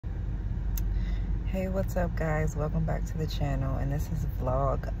Hey, what's up guys? Welcome back to the channel, and this is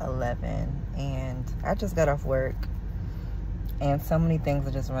vlog 11. And I just got off work and so many things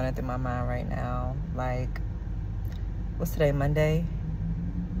are just running through my mind right now. Like, what's today, Monday?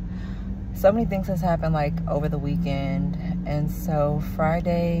 So many things has happened like over the weekend. And so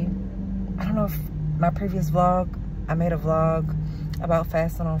Friday, I don't know if my previous vlog, I made a vlog about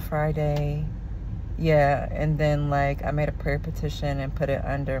fasting on Friday. Yeah, and then like I made a prayer petition and put it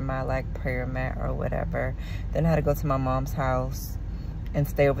under my like prayer mat or whatever. Then I had to go to my mom's house and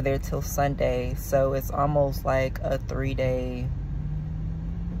stay over there till Sunday. So it's almost like a 3-day,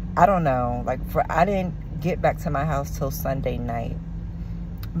 I don't know, like I didn't get back to my house till Sunday night.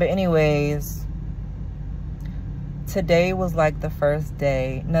 But anyways, today was like the first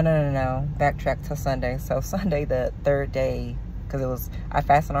day. No, backtrack to Sunday. So Sunday, the third day, because I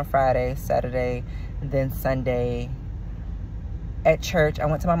fasted on Friday, Saturday, then Sunday at church. I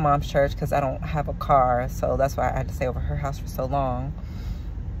went to my mom's church because I don't have a car, so that's why I had to stay over her house for so long.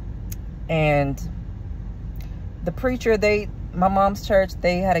 And the preacher, my mom's church,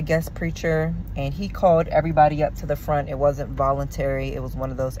 they had a guest preacher, and he called everybody up to the front. It wasn't voluntary. It was one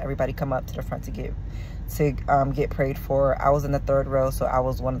of those everybody come up to the front to get prayed for. I was in the third row, so I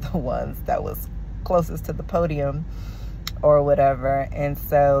was one of the ones that was closest to the podium or whatever. And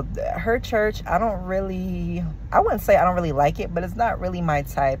so her church, I wouldn't say I don't really like it, but it's not really my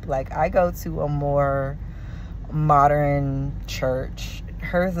type. Like, I go to a more modern church.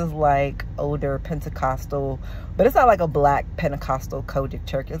 Hers is like older Pentecostal, but it's not like a black Pentecostal Kojic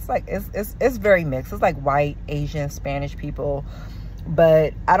church. It's like it's very mixed. It's like white, Asian, Spanish people,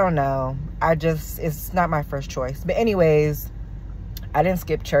 but I don't know, it's not my first choice. But anyways, I didn't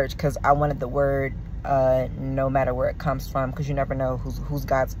skip church because I wanted the word, no matter where it comes from, because you never know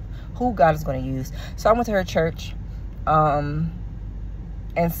who God is going to use. So I went to her church, and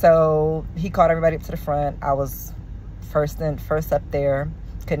so he called everybody up to the front. I was first up there,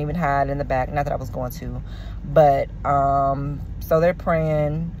 couldn't even hide in the back, not that I was going to, but so they're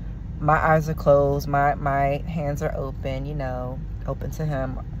praying, my eyes are closed, my hands are open, you know, open to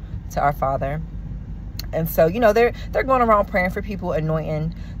him, to our Father. And so, you know, they're going around praying for people,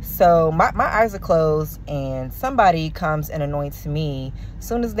 anointing. So my eyes are closed, and somebody comes and anoints me. As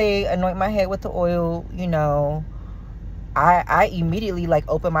soon as they anoint my head with the oil, you know, I immediately like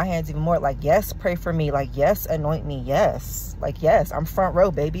open my hands even more. Like, yes, pray for me. Like, yes, anoint me. Yes. Like, yes, I'm front row,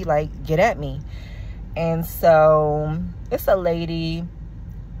 baby. Like, get at me. And so it's a lady,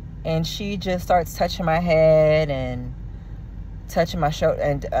 and she just starts touching my head and touching my shoulder,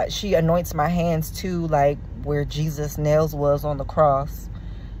 and she anoints my hands too, like where Jesus' nails was on the cross.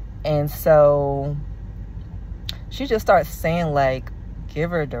 And so she just starts saying, like,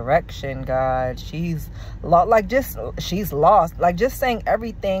 give her direction, God, she's lost, like just saying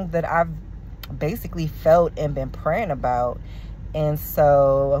everything that I've basically felt and been praying about. And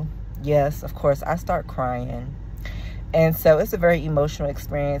so yes, of course, I start crying. And so it's a very emotional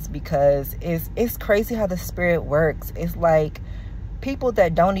experience, because it's crazy how the Spirit works. It's like people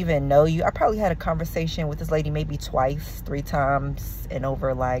that don't even know you. I probably had a conversation with this lady maybe twice, 3 times in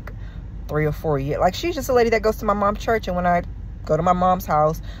over like 3 or 4 years. Like, she's just a lady that goes to my mom's church, and when I go to my mom's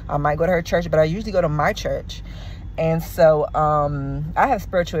house, I might go to her church, but I usually go to my church. And so I have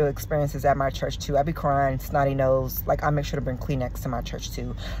spiritual experiences at my church too. I be crying, snotty nose. Like, I make sure to bring Kleenex to my church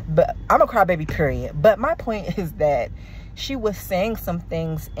too. But I'm a crybaby, period. But my point is that she was saying some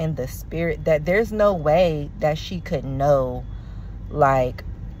things in the Spirit that there's no way that she could know, like,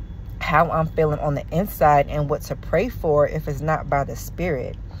 how I'm feeling on the inside and what to pray for if it's not by the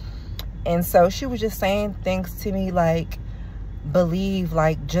Spirit. And so she was just saying things to me like, believe,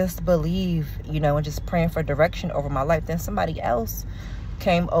 like, just believe, you know, and just praying for direction over my life. Then somebody else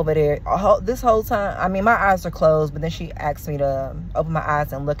came over there this whole time. I mean, my eyes are closed, but then she asked me to open my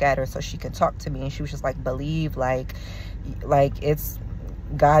eyes and look at her so she can talk to me. And she was just like, believe, like it's,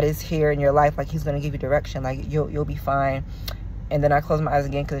 God is here in your life, like he's going to give you direction, like you'll be fine. And then I closed my eyes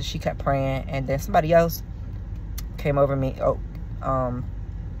again because she kept praying. And then somebody else came over me,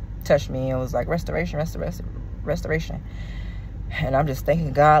 touched me and was like, restoration. And I'm just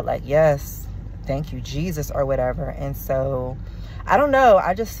thanking God, like, yes, thank you, Jesus, or whatever. And so, I don't know.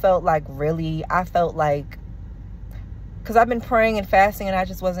 I just felt like because I've been praying and fasting, and I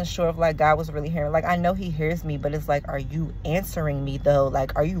just wasn't sure if, like, God was really hearing. Like, I know he hears me, but it's like, are you answering me, though?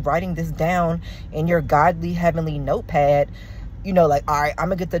 Like, are you writing this down in your godly, heavenly notepad? You know, like, all right, I'm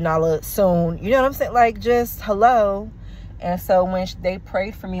going to get the Nala soon. You know what I'm saying? Like, just hello. And so when they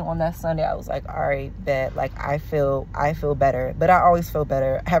prayed for me on that Sunday, I was like, all right, bet, like, I feel better. But I always feel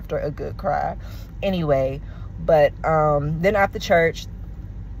better after a good cry anyway. But then after church,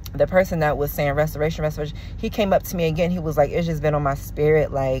 the person that was saying restoration, he came up to me again. He was like, it's just been on my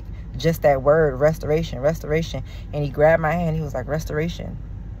spirit, like just that word, restoration. And he grabbed my hand. He was like, restoration.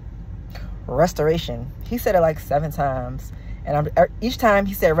 He said it like 7 times. And each time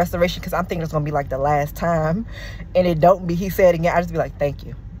he said restoration, because I'm thinking it's going to be like the last time. And it don't be. He said it again. I just be like, thank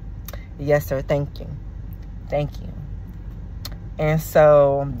you. Yes, sir. Thank you. And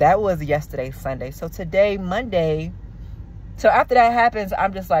so that was yesterday, Sunday. So today, Monday. So after that happens,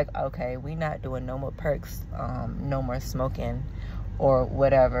 I'm just like, okay, we not doing no more perks, no more smoking or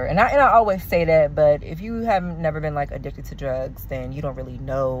whatever. And I always say that, but if you haven't never been like addicted to drugs, then you don't really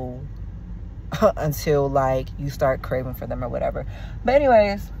know until like you start craving for them or whatever. But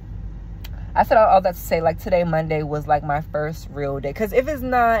anyways, I said all that to say, like, today, Monday, was like my first real day. Because if it's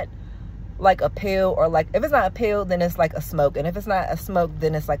not like a pill, or like if it's not a pill, then it's like a smoke, and if it's not a smoke,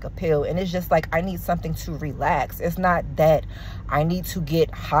 then it's like a pill. And it's just like I need something to relax. It's not that I need to get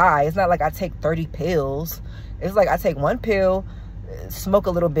high. It's not like I take 30 pills. It's like I take 1 pill, smoke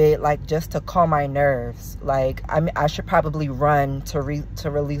a little bit, like just to calm my nerves. Like I should probably run to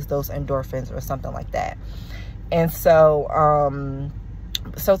release those endorphins or something like that. And so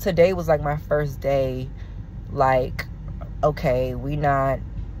so today was like my first day, like, okay, we not,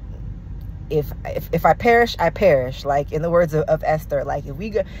 if I perish, I perish. Like in the words of Esther, like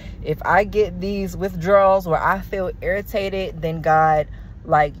if I get these withdrawals where I feel irritated, then God,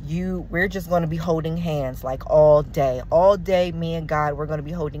 like we're just going to be holding hands like all day, me and God, we're going to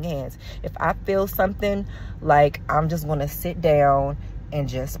be holding hands. If I feel something, like I'm just going to sit down and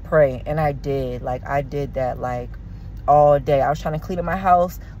just pray. And I did that like all day. I was trying to clean up my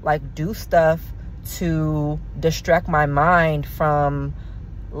house, like do stuff to distract my mind from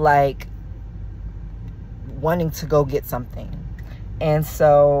like wanting to go get something. And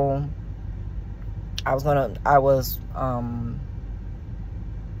so I was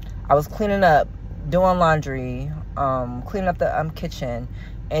cleaning up, doing laundry, cleaning up the kitchen,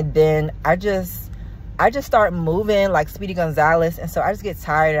 and then I just start moving like Speedy Gonzalez. And so I just get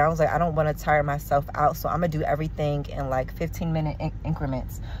tired, and I was like, I don't want to tire myself out, so I'm gonna do everything in like 15-minute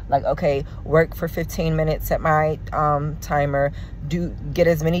increments. Like, okay, work for 15 minutes at my timer, get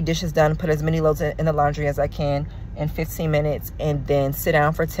as many dishes done, put as many loads in the laundry as I can in 15 minutes, and then sit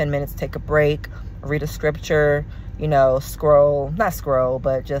down for 10 minutes, take a break, read a scripture, you know, not scroll,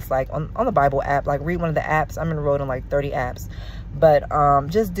 but just like on the Bible app, like read one of the apps. I'm enrolled in like 30 apps, but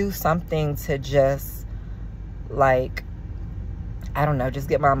just do something to just like, I don't know, just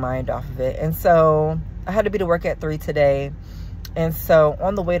get my mind off of it. And so I had to be to work at 3 today. And so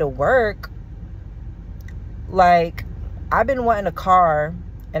on the way to work, like I've been wanting a car,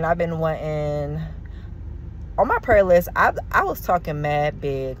 and I've been wanting, on my prayer list, I was talking mad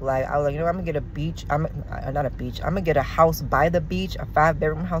big. Like I was like, you know, I'm gonna get a beach. I'm gonna get a house by the beach, a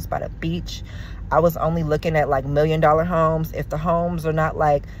 5-bedroom house by the beach. I was only looking at like $1 million homes. If the homes are not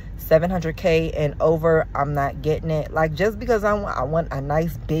like $700K and over, I'm not getting it. Like just because I want a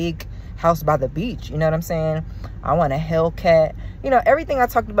nice big house by the beach, you know what I'm saying? I want a Hellcat, you know, everything I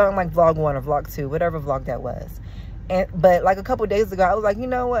talked about in like vlog 1 or vlog 2, whatever vlog that was. But like a couple days ago, I was like, you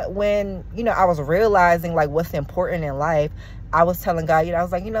know what, when, you know, I was realizing like what's important in life, I was telling God, you know, I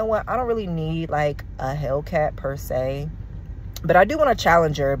was like, you know what, I don't really need like a Hellcat per se, but I do want a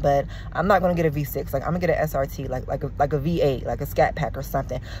Challenger. But I'm not going to get a V6. Like I'm gonna get an SRT, like a V8, like a Scat Pack or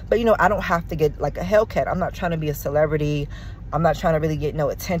something. But you know, I don't have to get like a Hellcat. I'm not trying to be a celebrity. I'm not trying to really get no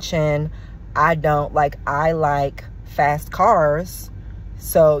attention. I like fast cars.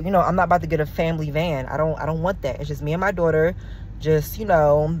 So, you know, I'm not about to get a family van. I don't want that. It's just me and my daughter, just, you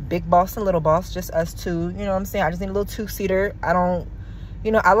know, big boss and little boss, just us two, you know what I'm saying? I just need a little 2-seater. I don't,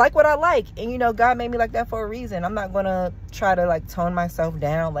 you know, I like what I like. And, you know, God made me like that for a reason. I'm not going to try to like tone myself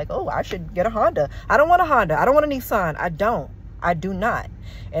down like, oh, I should get a Honda. I don't want a Honda. I don't want a Nissan. I do not.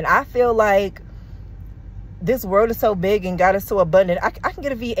 And I feel like this world is so big and God is so abundant. I can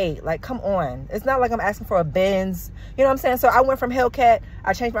get a V8. Like, come on. It's not like I'm asking for a Benz. You know what I'm saying? So I went from Hellcat.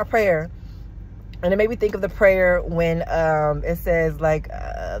 I changed my prayer. And it made me think of the prayer when it says, like,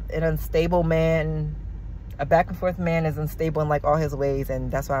 an unstable man, a back and forth man is unstable in, like, all his ways.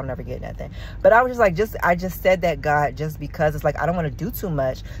 And that's why I'm never getting that thing. But I was just like, I just said that, God, just because it's like, I don't want to do too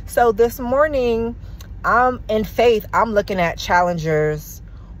much. So this morning, in faith, I'm looking at Challengers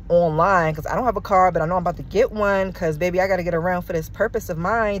online, because I don't have a car, but I know I'm about to get one, because baby, I got to get around for this purpose of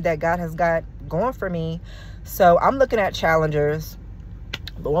mine that God has got going for me. So I'm looking at Challengers.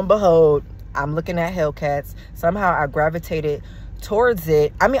 Lo and behold, I'm looking at Hellcats. Somehow I gravitated towards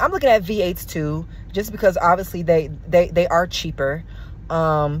it. I mean, I'm looking at V8s too, just because obviously they are cheaper.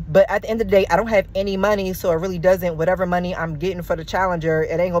 But at the end of the day, I don't have any money, so it really doesn't, whatever money I'm getting for the Challenger,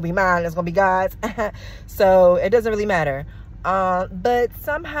 it ain't gonna be mine, it's gonna be God's. So it doesn't really matter. But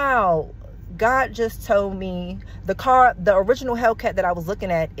somehow God just told me the original Hellcat that I was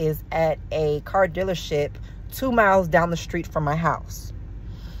looking at is at a car dealership 2 miles down the street from my house.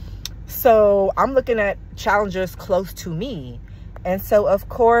 So I'm looking at Challengers close to me. And so of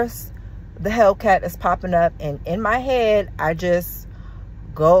course the Hellcat is popping up, and in my head, I just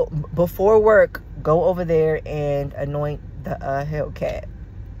go before work, go over there and anoint the Hellcat.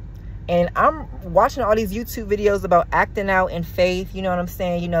 And I'm watching all these YouTube videos about acting out in faith. You know what I'm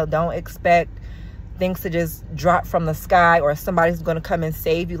saying? You know, don't expect things to just drop from the sky or somebody's going to come and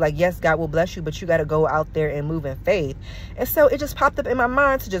save you. Like, yes, God will bless you, but you got to go out there and move in faith. And so it just popped up in my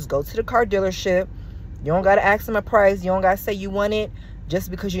mind to just go to the car dealership. You don't got to ask them a price. You don't got to say you want it. Just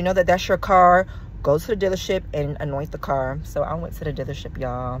because you know that that's your car, go to the dealership and anoint the car. So I went to the dealership,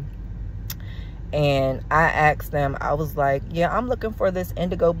 y'all. And I asked them, I was like, yeah, I'm looking for this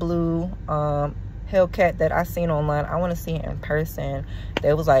indigo blue Hellcat that I seen online. I want to see it in person.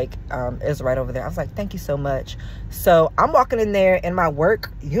 They was like, it's right over there. I was like, thank you so much. So I'm walking in there in my work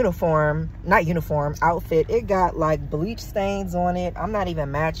outfit. It got like bleach stains on it. I'm not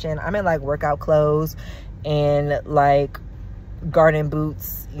even matching. I'm in like workout clothes and like garden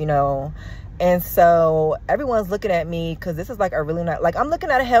boots, you know. And so everyone's looking at me because this is like a really nice, like I'm looking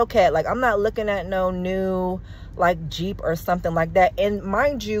at a Hellcat. Like I'm not looking at no new like Jeep or something like that. And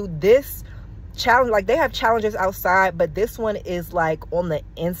mind you, this Challenge, like they have Challengers outside, but this one is like on the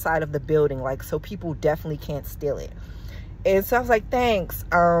inside of the building, like so people definitely can't steal it. And so I was like, thanks.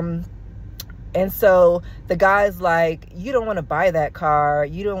 And so the guy's like, you don't want to buy that car,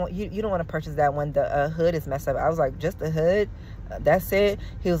 you don't want to purchase that one, the hood is messed up. I was like, just the hood, that's it?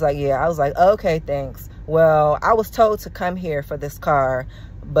 He was like, yeah. I was like, okay, thanks. Well, I was told to come here for this car,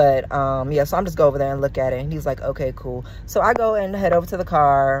 but yeah, so I'm just go over there and look at it. And he's like, okay, cool. So I go and head over to the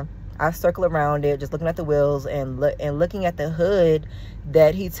car. I circle around it, just looking at the wheels and looking at the hood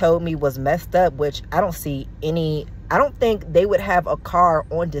that he told me was messed up, which I don't see any. I don't think they would have a car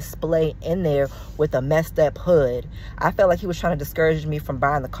on display in there with a messed up hood. I felt like he was trying to discourage me from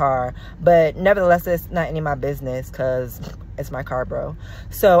buying the car, but nevertheless, it's not any of my business because it's my car, bro.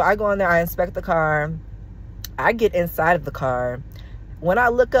 So I go in there, I inspect the car, I get inside of the car. When I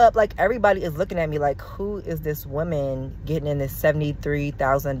look up, like everybody is looking at me like, who is this woman getting in this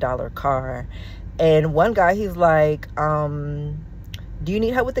 $73,000 car? And one guy, he's like, do you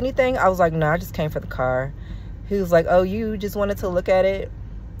need help with anything? I was like, no, I just came for the car. He was like, oh, you just wanted to look at it?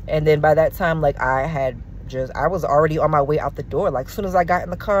 And then by that time, like I was already on my way out the door. Like as soon as I got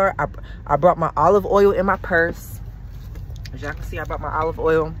in the car, I brought my olive oil in my purse. As y'all can see, I brought my olive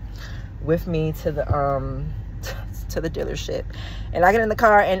oil with me to the dealership. And I get in the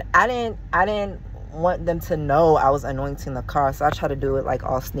car, and I didn't want them to know I was anointing the car, so I tried to do it like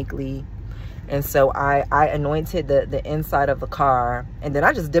all sneakily. And so I anointed the inside of the car, and then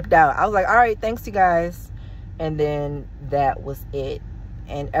I just dipped out. I was like, all right, thanks you guys. And then that was it.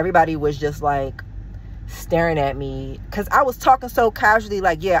 And everybody was just like staring at me because I was talking so casually,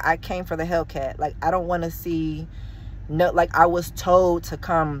 like, yeah, I came for the Hellcat. Like, I don't want to see, no, like I was told to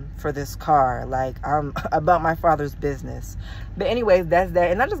come for this car. Like, I'm about my father's business. But anyways, that's that.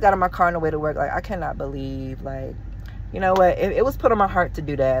 And I just got in my car on the way to work. Like, I cannot believe, like, you know what, it was put on my heart to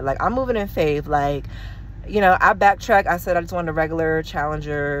do that. Like, I'm moving in faith. Like, you know, I backtracked. I said I just wanted a regular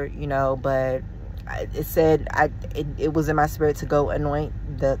Challenger, you know, but it said it was in my spirit to go anoint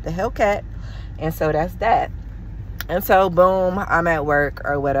the Hellcat. And so that's that. And so boom, I'm at work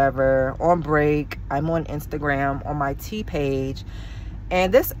or whatever, on break. I'm on Instagram on my tea page,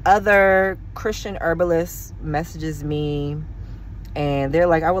 and this other Christian herbalist messages me, and they're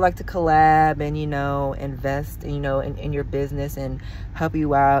like, I would like to collab and, you know, invest, you know, in your business and help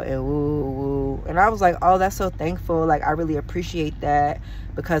you out and woo woo. And I was like, oh, that's so thankful. Like, I really appreciate that,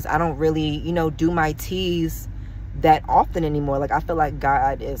 because I don't really, you know, do my teas that often anymore. Like, I feel like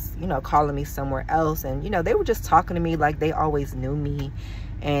God is, you know, calling me somewhere else. And, you know, they were just talking to me like they always knew me.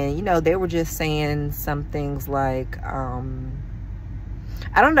 And, you know, they were just saying some things like, I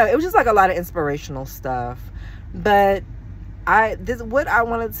don't know. It was just like a lot of inspirational stuff. But what I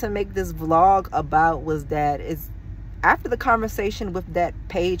wanted to make this vlog about was that after the conversation with that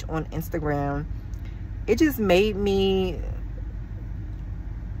page on Instagram, it just made me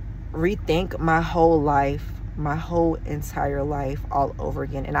rethink my whole life, my whole entire life all over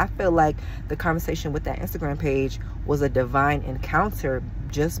again. And I feel like the conversation with that Instagram page was a divine encounter,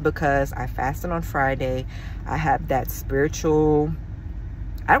 just because I fasted on Friday. I had that spiritual,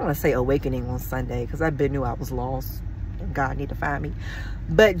 I don't want to say awakening on Sunday, because I knew I was lost. and God need to find me.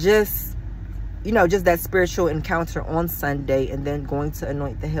 But just, you know, just that spiritual encounter on Sunday and then going to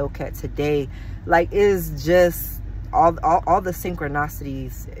anoint the Hellcat today, like, is just all the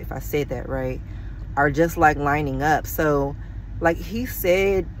synchronicities, if I say that right, are just like lining up. So like he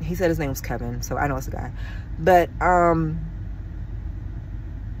said his name was Kevin, so I know it's a guy, but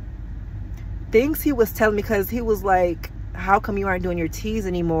things he was telling me, because he was like, how come you aren't doing your T's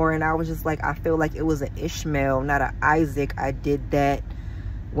anymore? And I was just like, I feel like it was an Ishmael, not an Isaac. I did that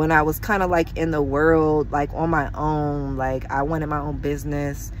when I was kind of like in the world, like on my own. Like I wanted my own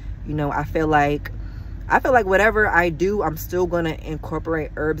business. You know, I feel like whatever I do, I'm still going to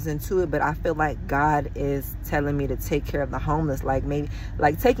incorporate herbs into it. But I feel like God is telling me to take care of the homeless. Like maybe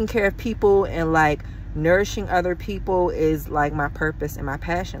like taking care of people and like nourishing other people is like my purpose and my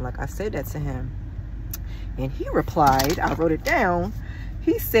passion. Like I said that to him. And he replied, I wrote it down.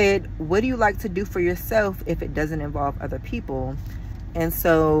 He said, what do you like to do for yourself if it doesn't involve other people? And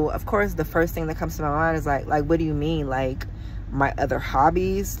so, of course, the first thing that comes to my mind is like, what do you mean? Like my other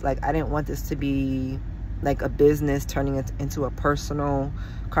hobbies? Like I didn't want this to be like a business turning it into a personal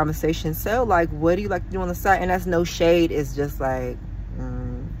conversation. So like, what do you like to do on the side? And that's no shade. It's just like,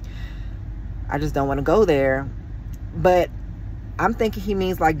 I just don't want to go there. But I'm thinking he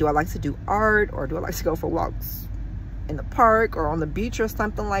means like, do I like to do art, or do I like to go for walks in the park or on the beach or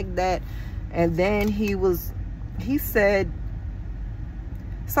something like that? And then he said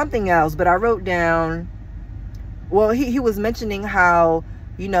something else, but I wrote down, well, he was mentioning how,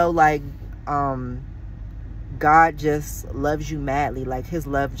 you know, like God just loves you madly. Like his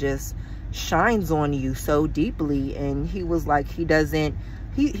love just shines on you so deeply. And he was like, he was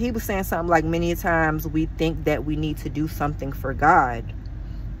saying something like, many times we think that we need to do something for God,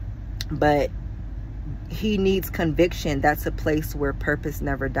 but he needs conviction. That's a place where purpose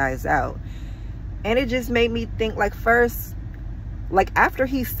never dies out. And it just made me think, like, first, like after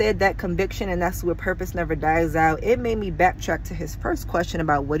he said that conviction and that's where purpose never dies out, it made me backtrack to his first question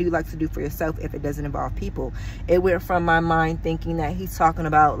about what do you like to do for yourself if it doesn't involve people. It went from my mind thinking that he's talking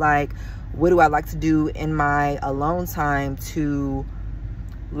about like, what do I like to do in my alone time, to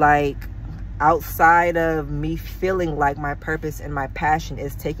like outside of me feeling like my purpose and my passion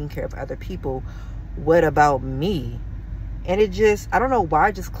is taking care of other people, what about me? And it just, I don't know why,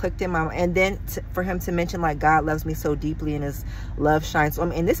 it just clicked in my mind. And then for him to mention like God loves me so deeply and his love shines on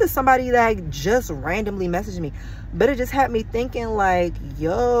me. And this is somebody that just randomly messaged me, but it just had me thinking like,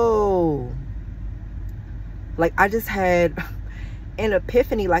 yo, like I just had an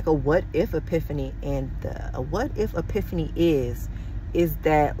epiphany, like a what if epiphany. And a what if epiphany is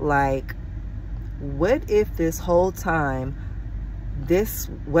that like, what if this whole time,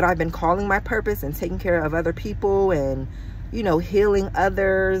 what I've been calling my purpose and taking care of other people and, you know, healing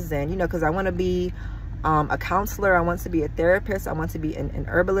others, and, you know, because I want to be a counselor, I want to be a therapist, I want to be an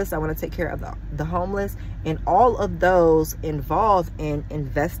herbalist, I want to take care of the homeless, and all of those involve in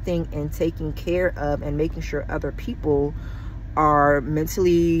investing and taking care of and making sure other people are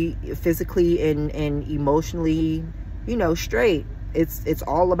mentally, physically, and emotionally, you know, straight. It's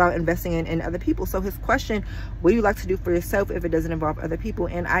all about investing in other people. So his question, what do you like to do for yourself if it doesn't involve other people?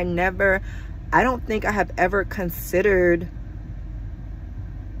 And I don't think I have ever considered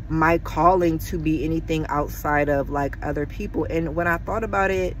my calling to be anything outside of like other people. And when I thought about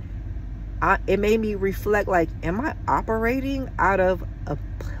it, it made me reflect, like, am I operating out of a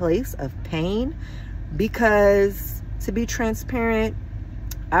place of pain? Because to be transparent,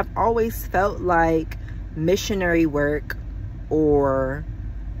 I've always felt like missionary work or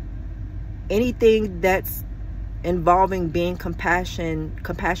anything that's involving being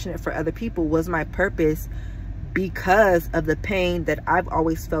compassionate for other people was my purpose, because of the pain that I've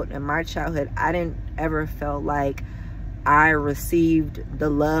always felt in my childhood. I didn't ever feel like I received the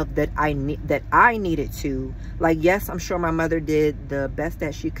love that I needed to. Like, yes, I'm sure my mother did the best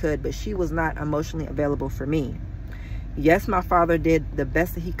that she could, but she was not emotionally available for me. Yes, my father did the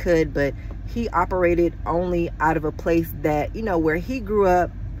best that he could, but he operated only out of a place that, you know, where he grew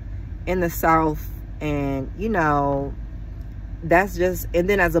up in the South, and, you know, that's just, and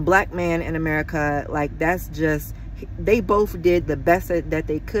then as a black man in America, like, that's just, they both did the best that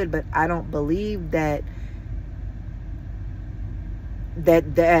they could. But I don't believe that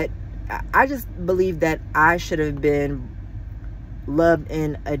I just believe that I should have been loved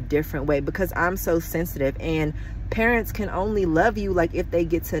in a different way, because I'm so sensitive. And parents can only love you like if they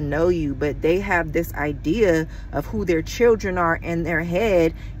get to know you, but they have this idea of who their children are in their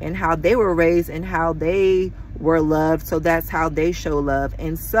head and how they were raised and how they were loved, so that's how they show love.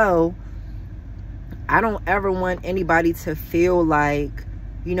 And so I don't ever want anybody to feel like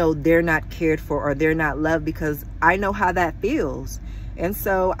you know, they're not cared for or they're not loved, because I know how that feels. And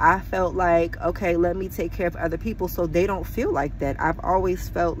so I felt like, okay, let me take care of other people so they don't feel like that. I've always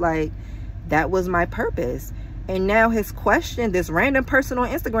felt like that was my purpose. And now his question, this random person on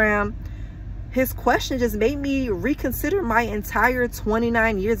Instagram, his question just made me reconsider my entire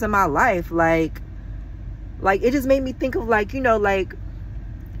 29 years of my life. Like it just made me think of, like, you know, like,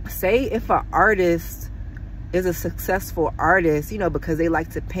 say if an artist is a successful artist, you know, because they like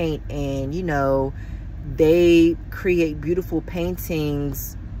to paint, and, you know, they create beautiful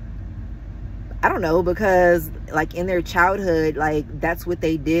paintings, I don't know, because like in their childhood, like that's what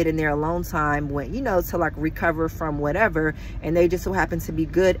they did in their alone time, when, you know, to like recover from whatever, and they just so happen to be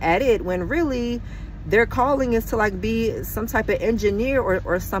good at it, when really their calling is to like be some type of engineer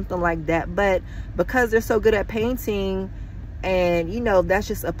or something like that. But because they're so good at painting, and, you know, that's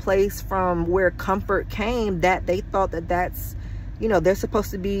just a place from where comfort came, that they thought that that's, you know, they're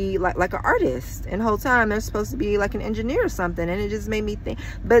supposed to be like an artist, and the whole time they're supposed to be like an engineer or something. And it just made me think,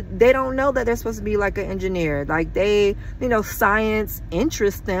 but they don't know that they're supposed to be like an engineer. Like, they, you know, science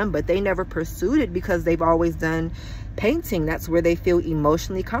interests them, but they never pursued it because they've always done painting. That's where they feel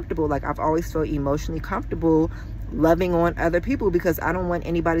emotionally comfortable. Like, I've always felt emotionally comfortable loving on other people, because I don't want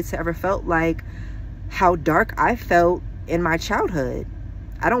anybody to ever felt like how dark I felt in my childhood.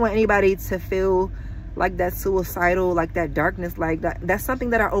 I don't want anybody to feel like that suicidal, like that darkness, like that. That's something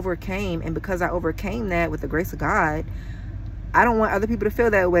that I overcame, and because I overcame that with the grace of God, I don't want other people to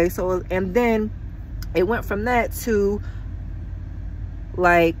feel that way. So, and then it went from that to,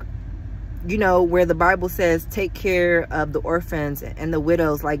 like, you know, where the Bible says take care of the orphans and the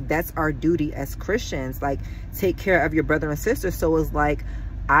widows. Like, that's our duty as Christians, like, take care of your brother and sister. So it's like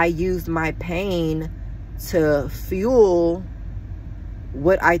I used my pain to fuel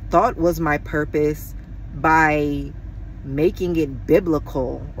what I thought was my purpose by making it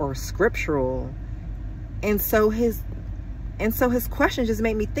biblical or scriptural. And so his question just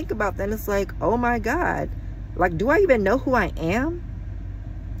made me think about that. And it's like, oh my God, like, do I even know who I am?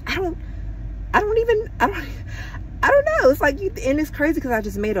 I don't know. It's like, and it's crazy because I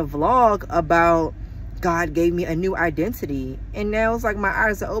just made a vlog about God gave me a new identity, and now it's like my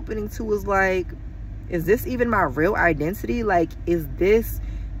eyes are opening to, is like, is this even my real identity? Like,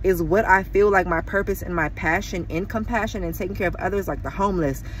 is what I feel like my purpose and my passion in compassion and taking care of others, like the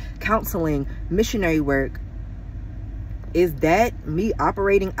homeless, counseling, missionary work, is that me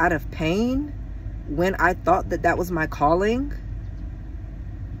operating out of pain when I thought that that was my calling?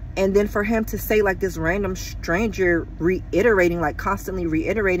 And then for him to say, like, this random stranger reiterating, like constantly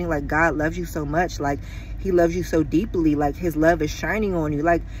reiterating, like, God loves you so much, like he loves you so deeply, like his love is shining on you.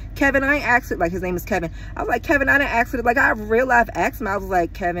 Like, Kevin, I ain't asked it, like his name is Kevin. I was like, Kevin, I didn't ask it. Like, I real life asked him. I was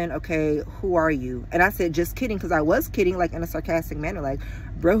like, Kevin, okay, who are you? And I said, just kidding, because I was kidding, like in a sarcastic manner, like,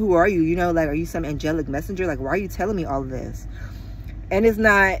 bro, who are you? You know, like, are you some angelic messenger? Like, why are you telling me all of this? And it's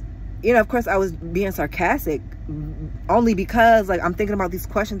not, you know, of course I was being sarcastic, only because, like, I'm thinking about these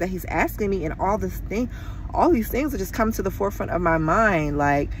questions that he's asking me, and all these things are just coming to the forefront of my mind.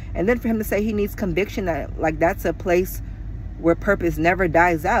 Like, and then for him to say he needs conviction, that, like, that's a place where purpose never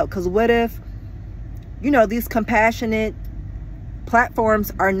dies out. Because what if, you know, these compassionate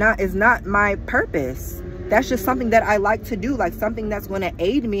platforms is not my purpose? That's just something that I like to do, like something that's going to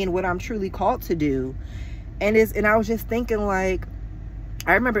aid me in what I'm truly called to do. And I was just thinking, like,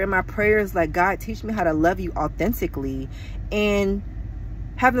 I remember in my prayers, like, God, teach me how to love you authentically. And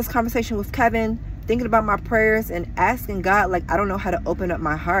having this conversation with Kevin, thinking about my prayers and asking God, like, I don't know how to open up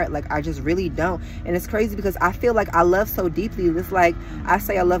my heart. Like, I just really don't. And it's crazy because I feel like I love so deeply. It's like I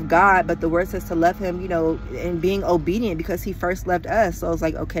say I love God, but the word says to love him, you know, and being obedient because he first loved us. So it's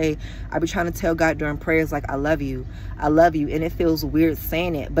like, okay, I be trying to tell God during prayers, like, I love you. I love you. And it feels weird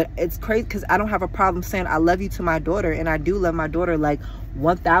saying it, but it's crazy because I don't have a problem saying I love you to my daughter. And I do love my daughter, like,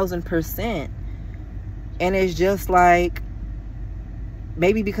 1000%. And it's just like,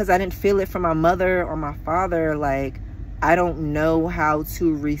 maybe because I didn't feel it from my mother or my father, like, I don't know how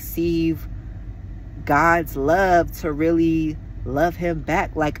to receive God's love to really love him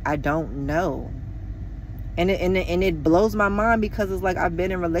back. Like, I don't know. And it blows my mind because it's like I've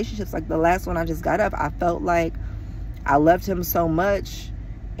been in relationships, like the last one I just got up, I felt like I loved him so much,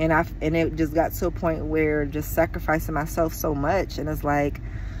 and it just got to a point where just sacrificing myself so much. And it's like,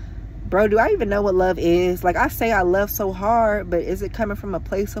 bro, do I even know what love is? Like, I say I love so hard, but is it coming from a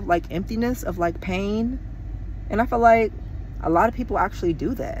place of, like, emptiness, of, like, pain? And I feel like a lot of people actually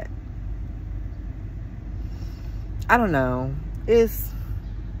do that. I don't know. It's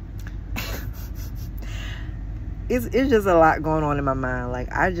just a lot going on in my mind.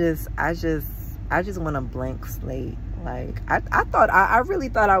 Like, I just want a blank slate. Like, I really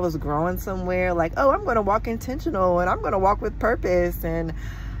thought I was growing somewhere. Like, oh, I'm going to walk intentional, and I'm going to walk with purpose, and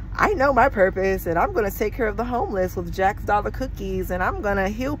I know my purpose, and I'm going to take care of the homeless with Jack's Dollar cookies, and I'm going to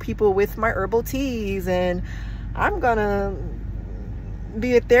heal people with my herbal teas, and I'm going to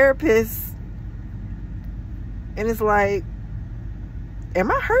be a therapist. And it's like, am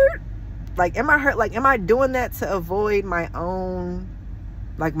I hurt? Like, am I hurt? Like, am I doing that to avoid my own,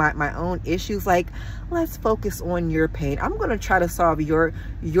 like my own issues? Like, let's focus on your pain. I'm going to try to solve your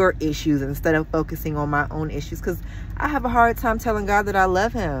issues instead of focusing on my own issues, because I have a hard time telling God that I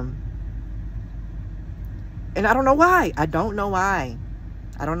love him. And I don't know why. I don't know why.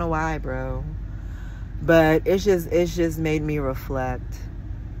 I don't know why, bro. But it's just made me reflect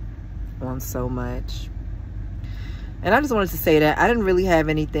on so much. And I just wanted to say that I didn't really have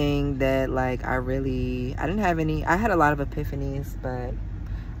anything that, like, I had a lot of epiphanies, but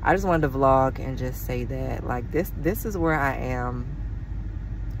I just wanted to vlog and just say that, like, this is where I am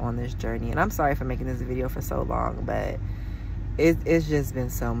on this journey. And I'm sorry for making this video for so long, but it's just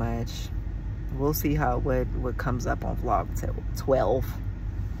been so much. We'll see what comes up on vlog 12.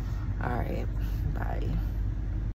 All right, bye.